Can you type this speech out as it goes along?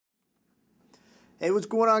Hey, what's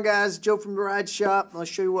going on, guys? Joe from the Ride Shop. I'll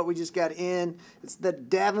show you what we just got in. It's the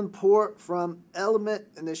Davenport from Element,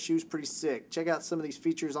 and this shoe's pretty sick. Check out some of these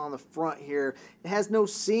features on the front here. It has no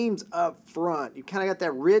seams up front. You kind of got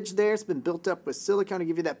that ridge there. It's been built up with silicone to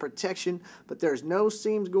give you that protection, but there's no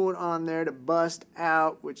seams going on there to bust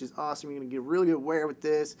out, which is awesome. You're going to get really good wear with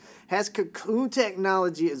this. Has Cocoon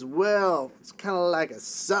technology as well. It's kind of like a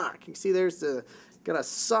sock. You can see there's the got a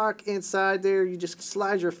sock inside there. You just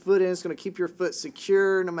slide your foot in. It's going to keep your foot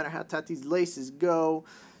secure no matter how tight these laces go.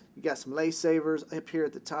 You got some lace savers up here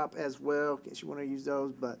at the top as well in case you want to use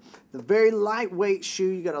those. But the very lightweight shoe,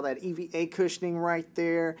 you got all that EVA cushioning right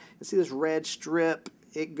there. You see this red strip?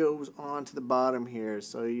 It goes on to the bottom here.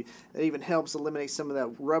 So it even helps eliminate some of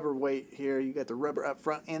that rubber weight here. You got the rubber up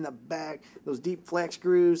front and the back. Those deep flex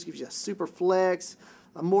grooves gives you a super flex.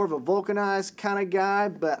 I'm more of a vulcanized kind of guy,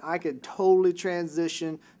 but I could totally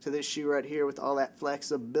transition to this shoe right here with all that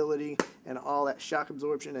flexibility and all that shock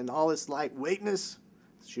absorption and all this lightweightness.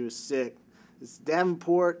 This shoe is sick. It's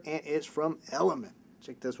Davenport and it's from Element.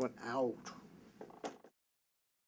 Check this one out.